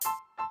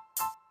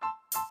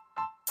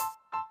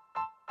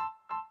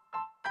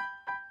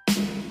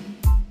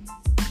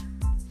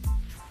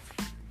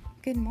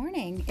Good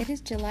morning. It is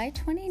July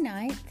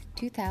 29th,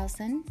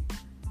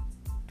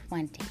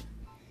 2020.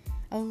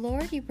 O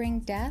Lord, you bring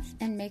death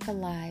and make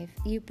alive.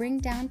 You bring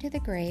down to the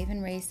grave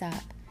and raise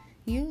up.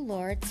 You,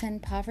 Lord,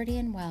 send poverty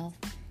and wealth.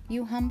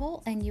 You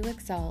humble and you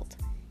exalt.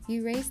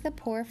 You raise the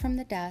poor from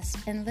the dust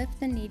and lift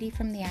the needy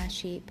from the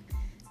ash heap,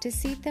 to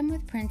seat them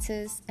with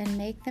princes and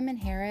make them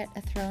inherit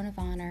a throne of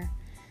honor.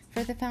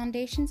 For the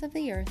foundations of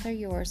the earth are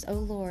yours, O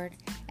Lord,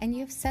 and you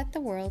have set the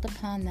world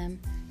upon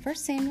them. 1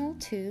 Samuel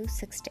 2,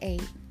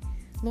 6-8.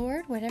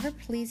 Lord, whatever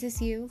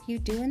pleases you, you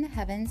do in the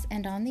heavens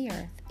and on the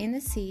earth, in the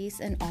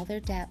seas and all their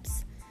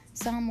depths.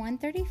 Psalm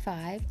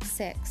 135,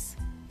 6.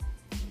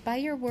 By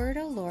your word,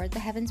 O Lord, the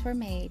heavens were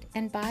made,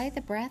 and by the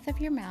breath of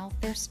your mouth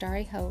their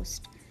starry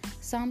host.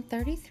 Psalm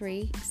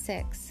 33,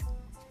 6.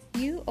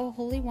 You, O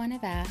Holy One,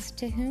 have asked,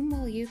 to whom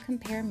will you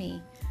compare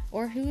me,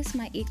 or who is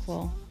my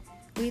equal?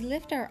 We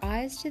lift our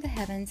eyes to the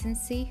heavens and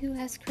see who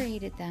has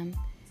created them.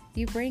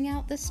 You bring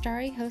out the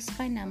starry host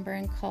by number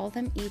and call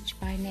them each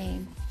by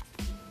name.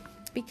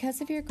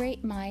 Because of your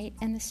great might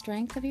and the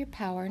strength of your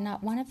power,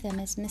 not one of them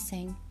is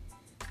missing.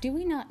 Do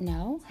we not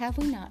know? Have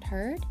we not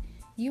heard?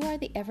 You are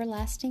the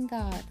everlasting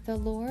God, the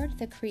Lord,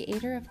 the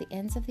creator of the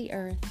ends of the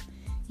earth.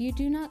 You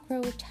do not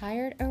grow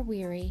tired or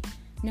weary.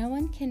 No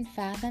one can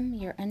fathom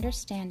your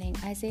understanding.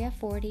 Isaiah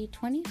 40,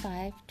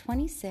 25,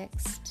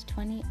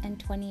 26-20 and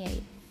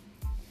 28.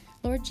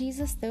 Lord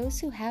Jesus, those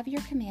who have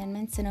your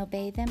commandments and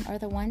obey them are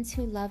the ones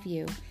who love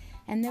you,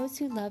 and those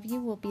who love you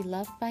will be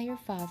loved by your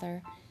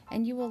Father,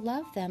 and you will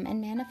love them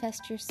and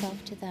manifest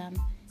yourself to them.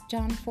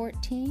 John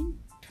 14,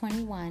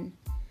 21.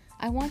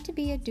 I want to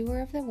be a doer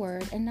of the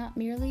word and not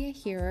merely a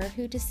hearer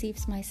who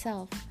deceives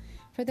myself.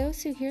 For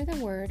those who hear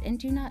the word and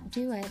do not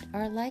do it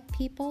are like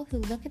people who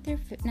look at their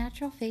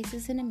natural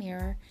faces in a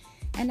mirror,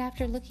 and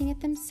after looking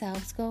at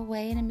themselves go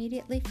away and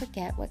immediately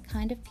forget what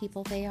kind of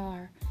people they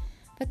are.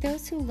 But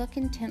those who look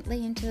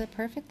intently into the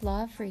perfect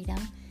law of freedom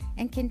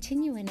and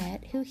continue in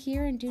it, who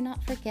hear and do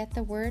not forget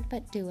the word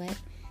but do it,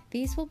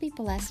 these will be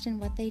blessed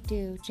in what they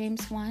do.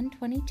 James 1,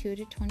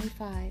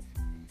 22-25.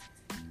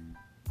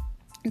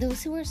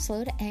 Those who are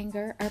slow to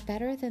anger are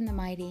better than the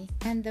mighty,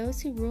 and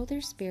those who rule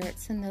their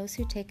spirits than those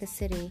who take a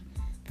city.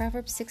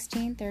 Proverbs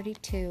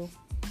 16:32.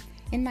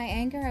 In my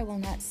anger I will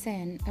not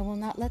sin. I will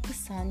not let the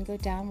sun go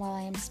down while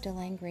I am still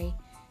angry,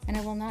 and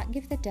I will not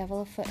give the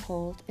devil a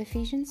foothold.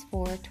 Ephesians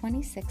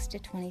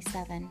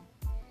 4:26-27.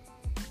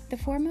 The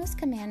foremost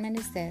commandment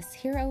is this: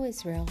 Hear, O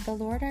Israel, the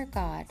Lord our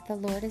God, the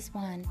Lord is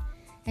one.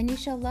 And you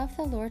shall love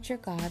the Lord your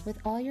God with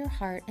all your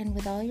heart and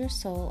with all your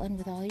soul and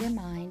with all your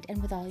mind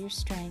and with all your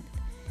strength.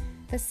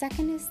 The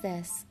second is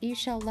this: You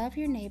shall love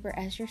your neighbor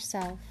as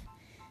yourself.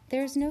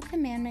 There is no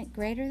commandment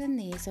greater than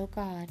these, O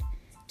God: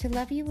 to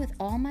love you with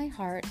all my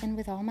heart and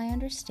with all my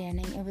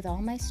understanding and with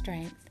all my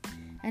strength,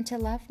 and to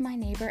love my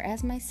neighbor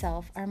as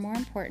myself are more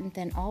important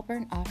than all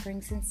burnt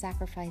offerings and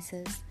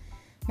sacrifices.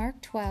 Mark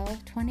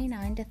 12,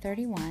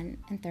 29-31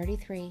 and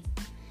 33.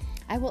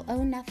 I will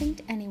owe nothing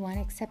to anyone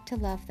except to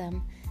love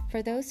them,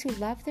 for those who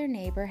love their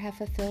neighbor have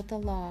fulfilled the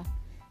law.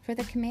 For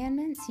the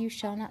commandments, you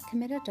shall not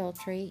commit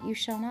adultery, you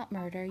shall not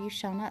murder, you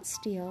shall not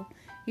steal,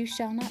 you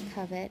shall not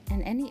covet,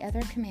 and any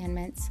other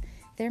commandments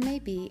there may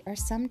be are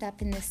summed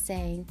up in this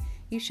saying: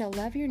 you shall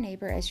love your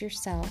neighbor as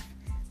yourself.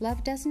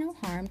 Love does no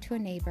harm to a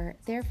neighbor,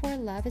 therefore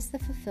love is the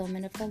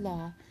fulfillment of the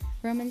law.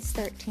 Romans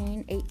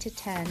 13,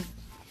 8-10.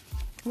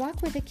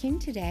 Walk with the King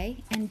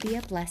today and be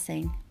a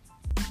blessing.